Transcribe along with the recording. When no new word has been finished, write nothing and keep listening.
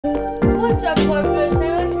What's up, brugbar? Så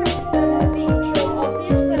velkommen til den her video, og vi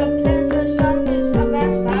spiller Plantsvs Zombies, og lad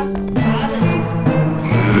os bare starte.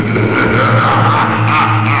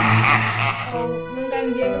 Og nogle gange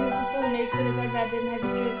virker mikrofonen ikke, så det kan godt være, at den her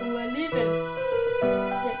video ikke kommer ud alligevel. Ja,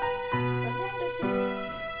 hvad var det sidst?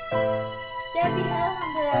 Ja, vi havde ham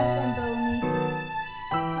der som Boney.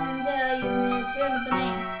 Han der i den irriterende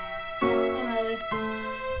banan. Ja, han havde det.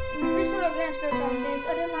 Vi spiller Plantsvs Zombies,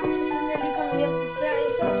 og det er lang tid siden, jeg lige kommet hjem fra ferie,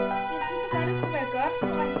 så jeg tænkte bare, det kunne være godt for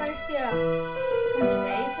mig faktisk til at komme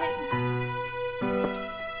tilbage til.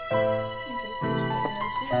 Jeg kan ikke huske, hvad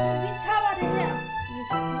det sidste. Vi tager bare det her. Vi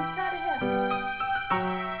tager det her.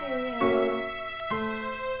 Skal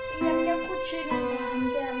jeg vil gerne bruge chillen på ham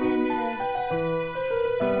der, men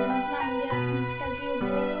nej, ja, den skal vi jo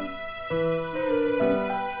bruge.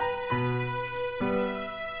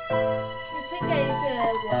 Jeg tænker ikke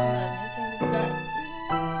walnut, jeg tænker vi gør.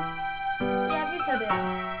 Ja, vi tager det her.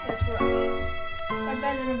 Let's rock. Godt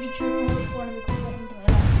være, at når vi kommer ud på grund af mikrofonen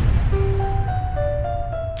driller.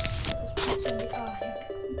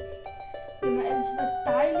 Det må altid være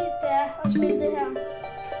dejligt, det er at spille det her.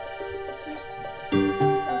 Jeg synes, det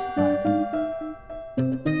er så dejligt.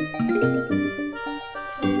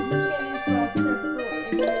 Nu skal jeg lige gå op til at få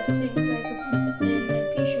en ting, så jeg kan putte en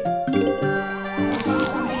p-shirt.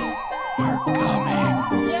 We're coming.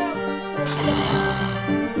 Ja,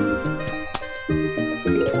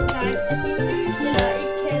 nej, jeg skal sige nyt eller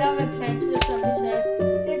ikke kender, hvad Plantsvs Zombies er.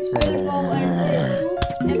 Det er et spil, hvor du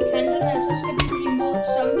er planterne, og så skal du blive imod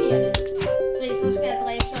zombierne. Se, så skal jeg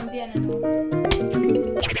dræbe zombierne nu.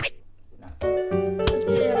 Nå. Så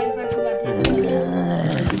det er rent faktisk bare det, der er.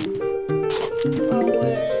 Og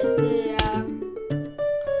det er...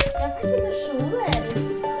 Der er faktisk en episode af det.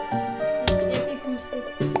 Jeg kan ikke huske det.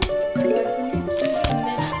 Det var altså lige kigge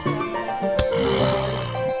mens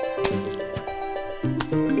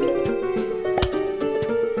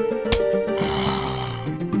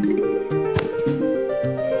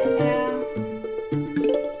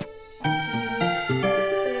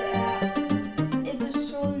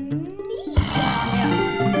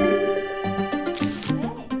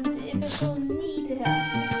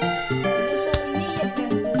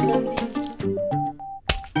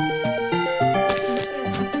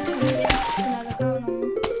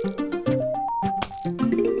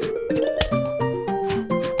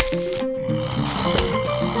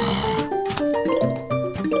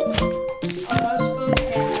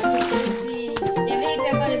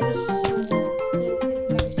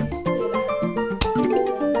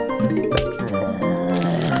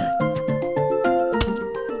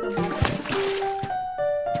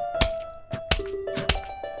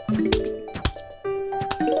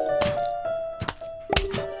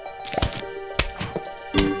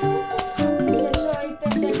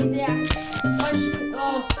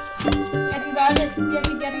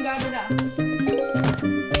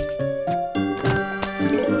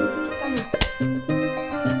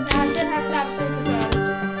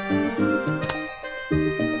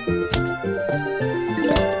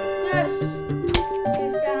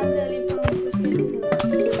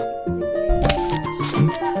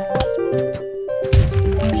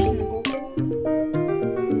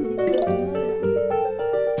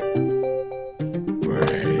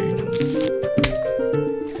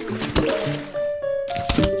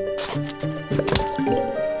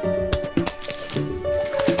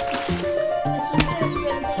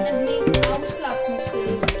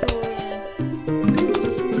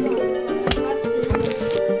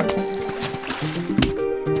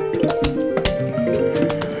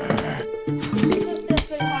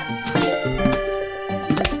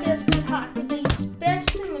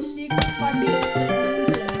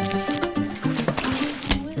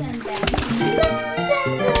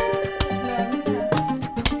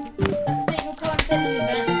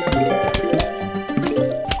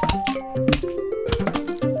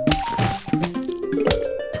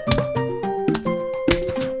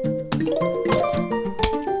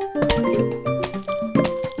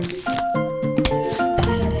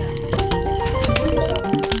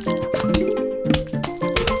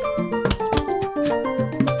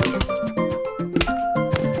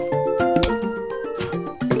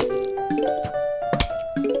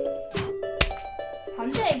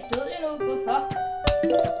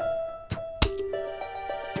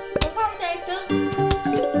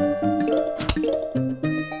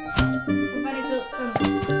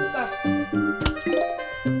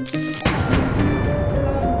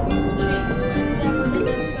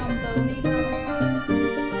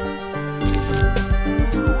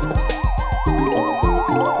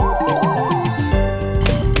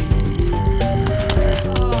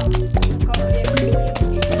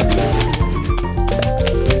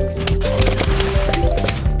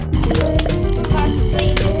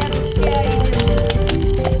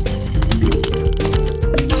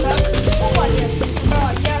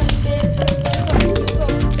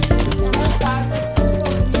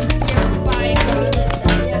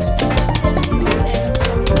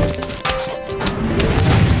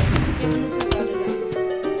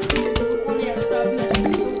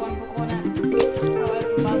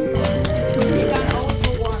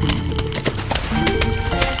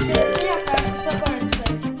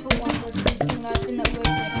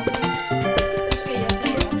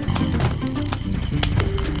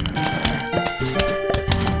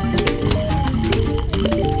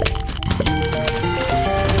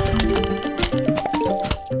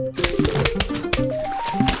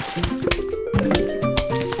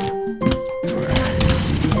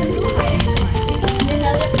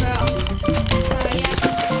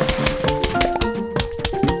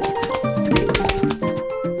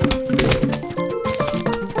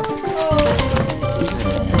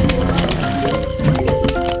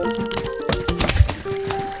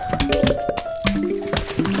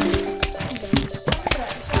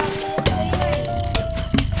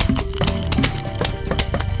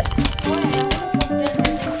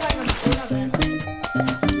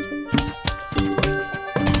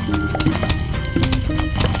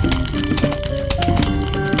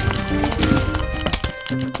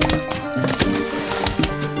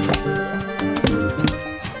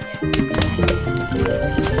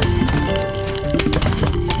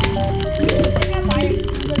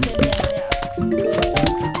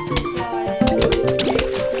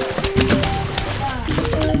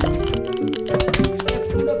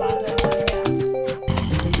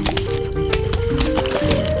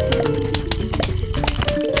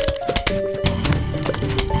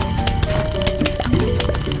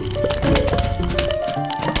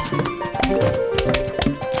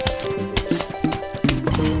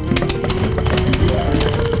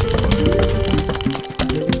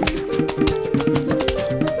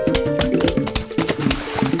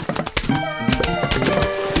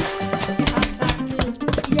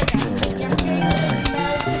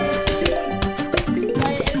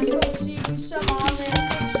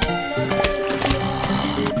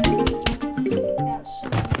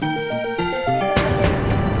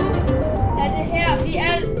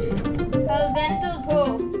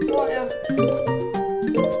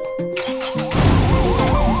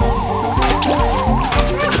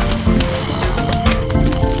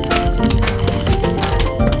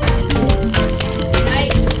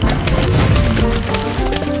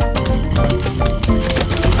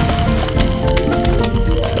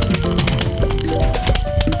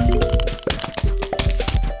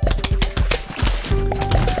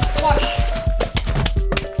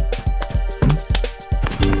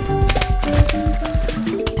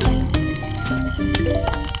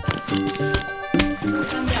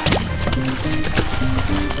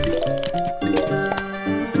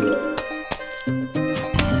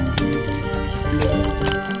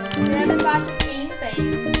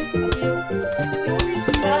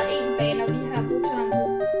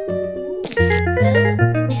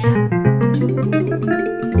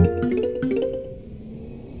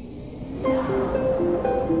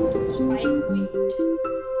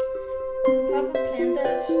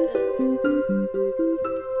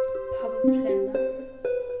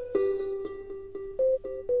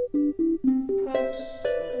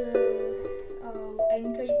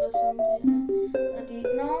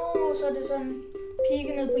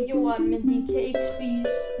Men de kan ikke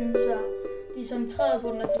spise den, så de sådan træder på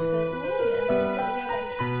den, og de skal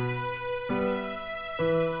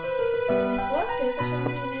frugt og sådan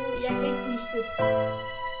noget. Jeg kan ikke huske det.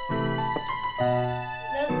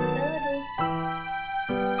 Hvad er du?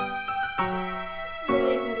 Jeg ved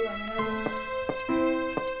ikke, hvad du er med.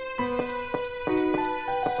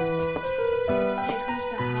 Jeg kan ikke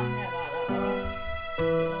huske, at ham her var der.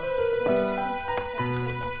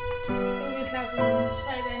 Så er vi klar sådan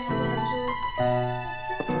 3 baner der episode. Jeg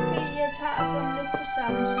tænker måske, jeg tager sådan lidt det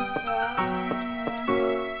samme som før.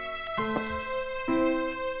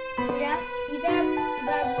 I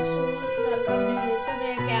hver episode, der kommer lidt, så vil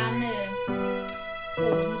jeg gerne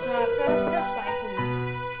bruge den. Så først er Spikeweed.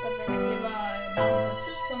 Godt være, jeg glemmer navnet på et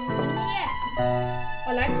tidspunkt. Men ja!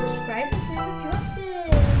 Og like og subscribe, hvis I har gjort det.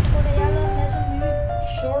 Så da jeg har lavet en masse nye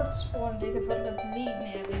shorts, hvor det kan folk der blive med,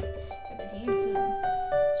 jeg vil hele tiden.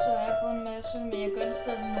 Så jeg har fået en masse, men jeg gør det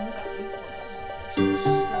stadig nogle gange. Så jeg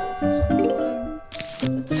synes, det er sådan noget.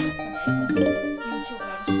 YouTube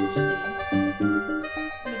er det system.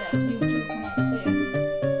 Men der er også YouTube kommentarer.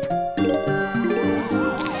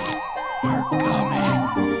 Are coming.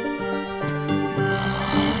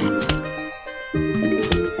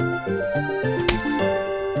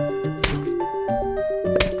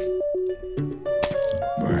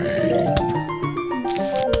 Brains.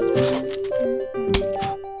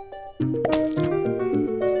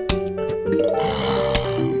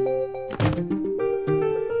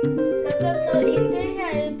 Så sådan noget i det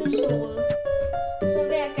her episode, så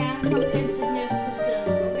vil jeg gerne komme hen til næste sted,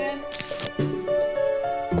 okay?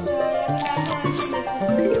 Så jeg vil gerne komme hen til næste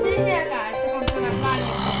sted. Så det her, guys, så kommer der langt.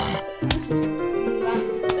 Langt,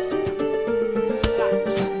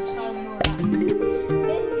 30 minutter.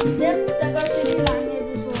 Men dem, der godt til de lange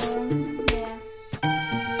episoder, ja.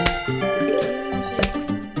 Det må se.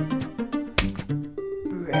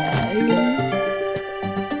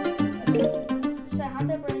 Så ham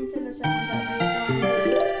der brains, eller så ham der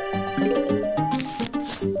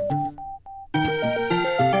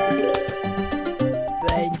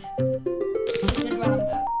Brains. det var ham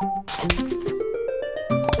der.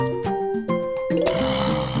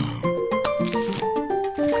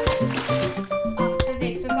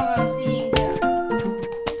 Perfekt, så kommer der også lige en der.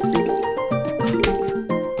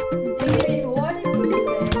 Det kan vi hurtigt.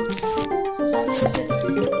 Så sådan er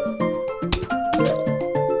det.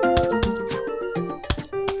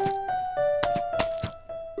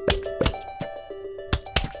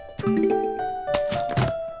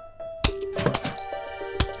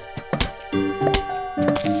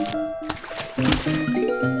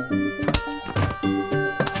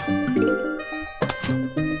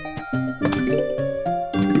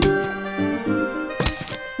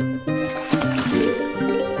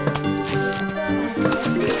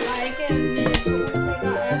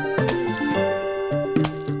 solsikker er.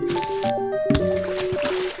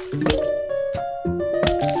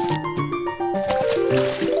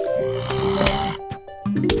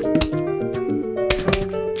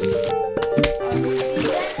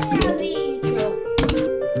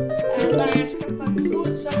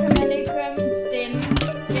 Så kan man ikke høre min stemme.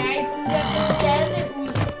 Jeg putter stadig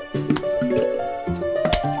ud.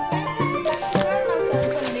 Gør nok sådan,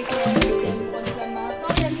 så man ikke hører min stemme, og det gør meget. Nå,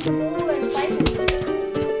 jeg skal bruge Spikeweed.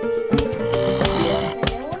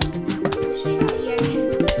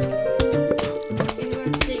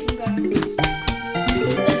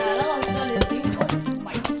 Den er allerede så lidt liv. Oh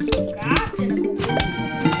my god, den er god.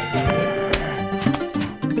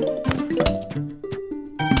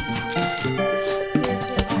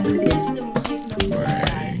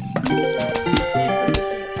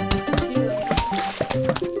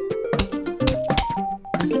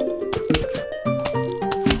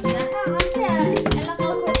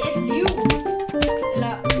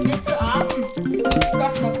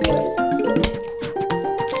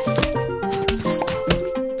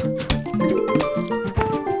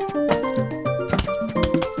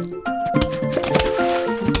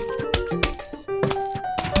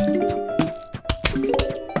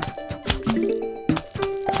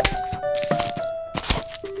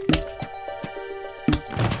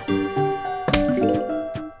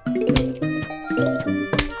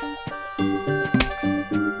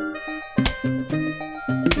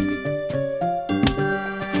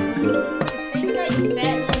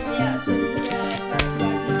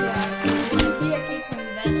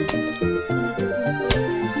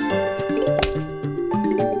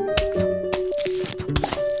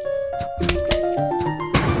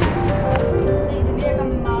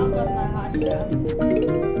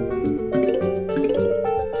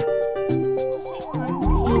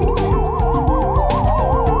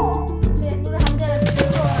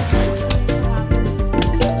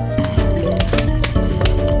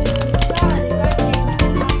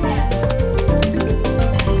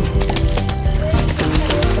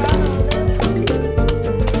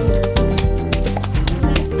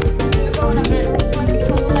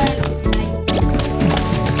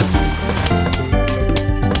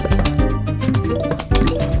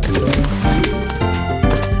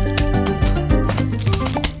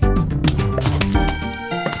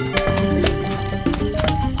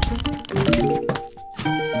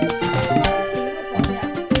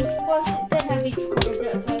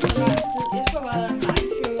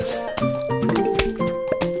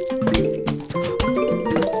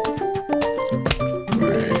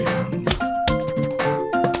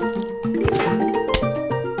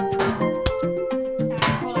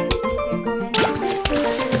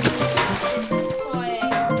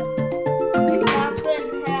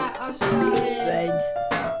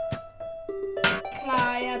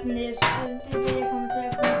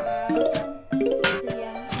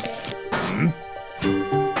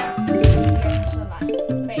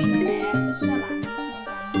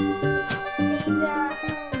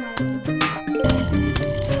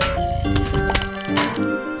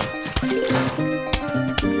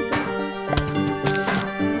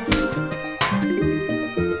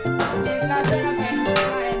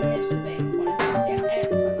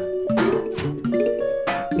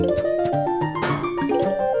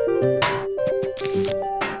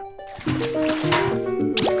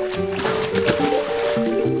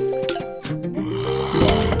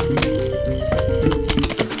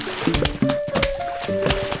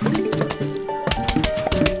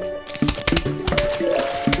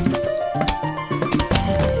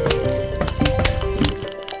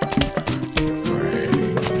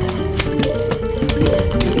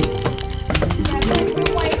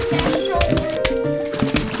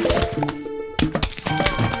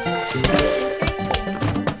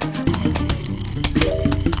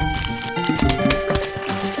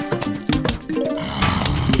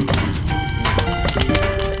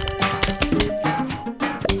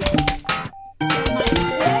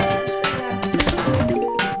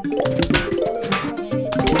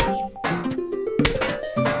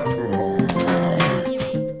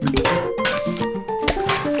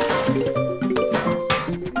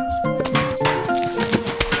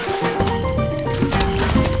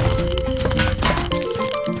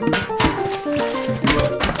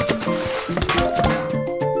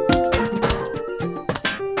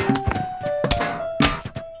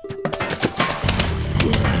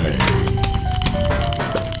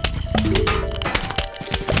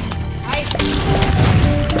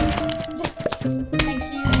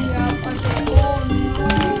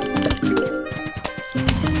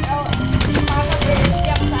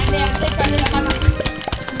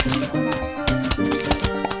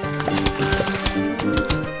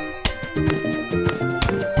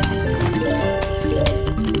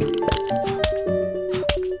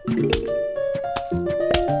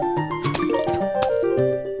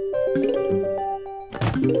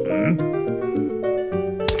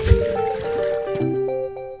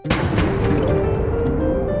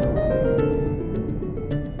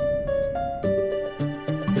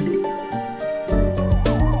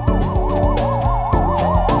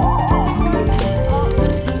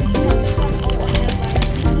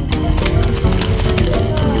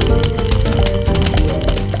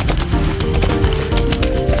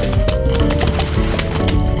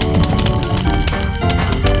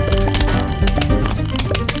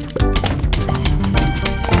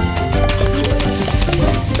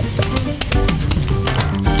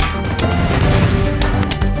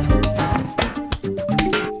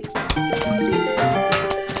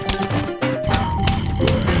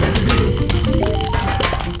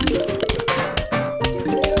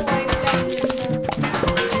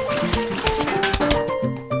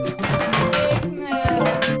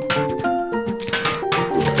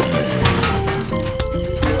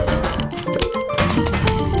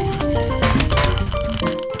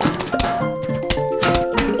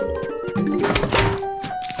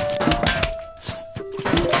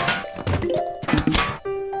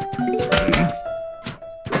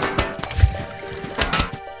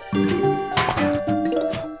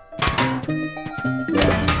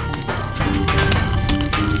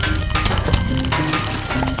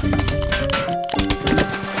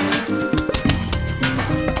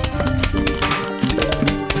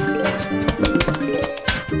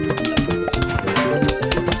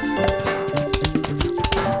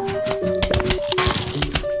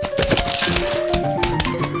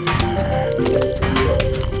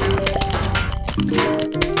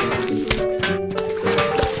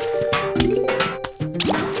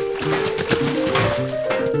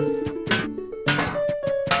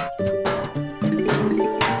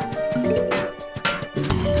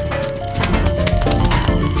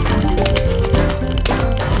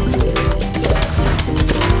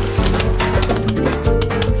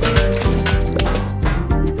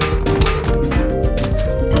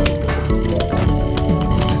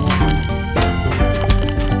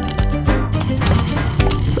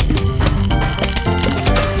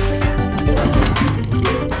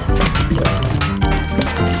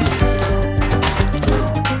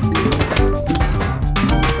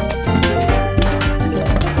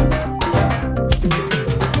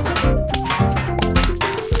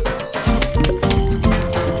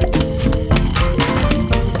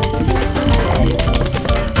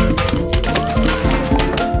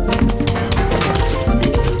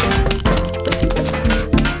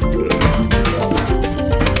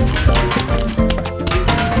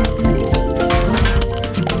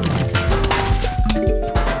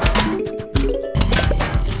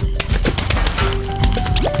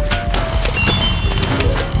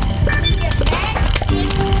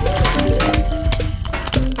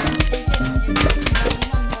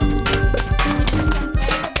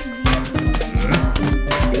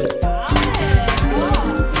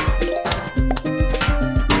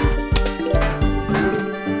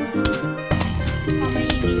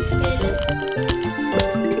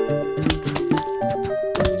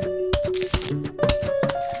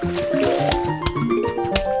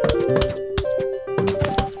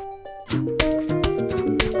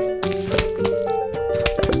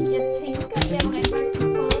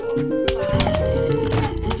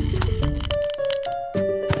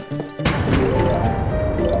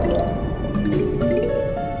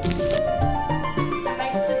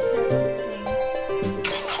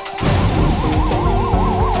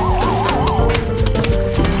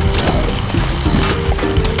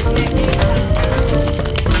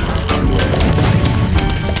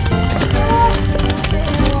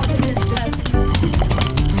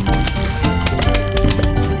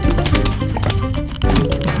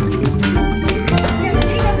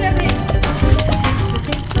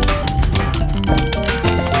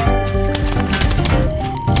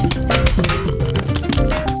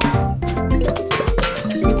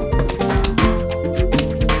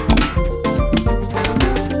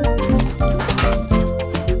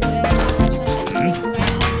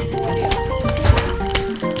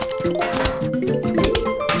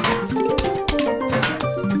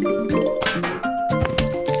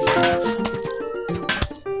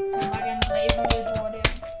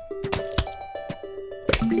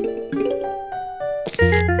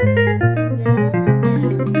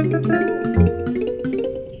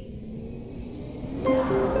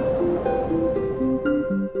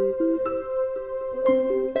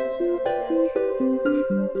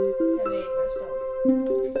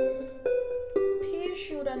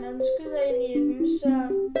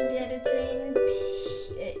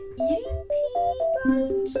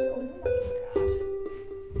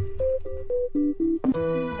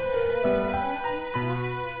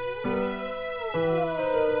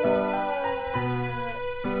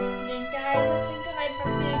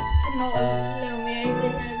 nå at lave mere i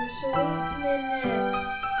den her episode, men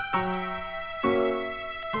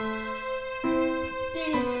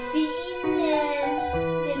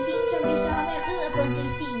delfin, som vi så har med ridder på en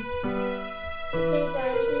delfin. Okay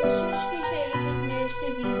guys, men jeg synes vi ses i den næste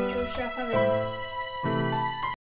video, så farvel.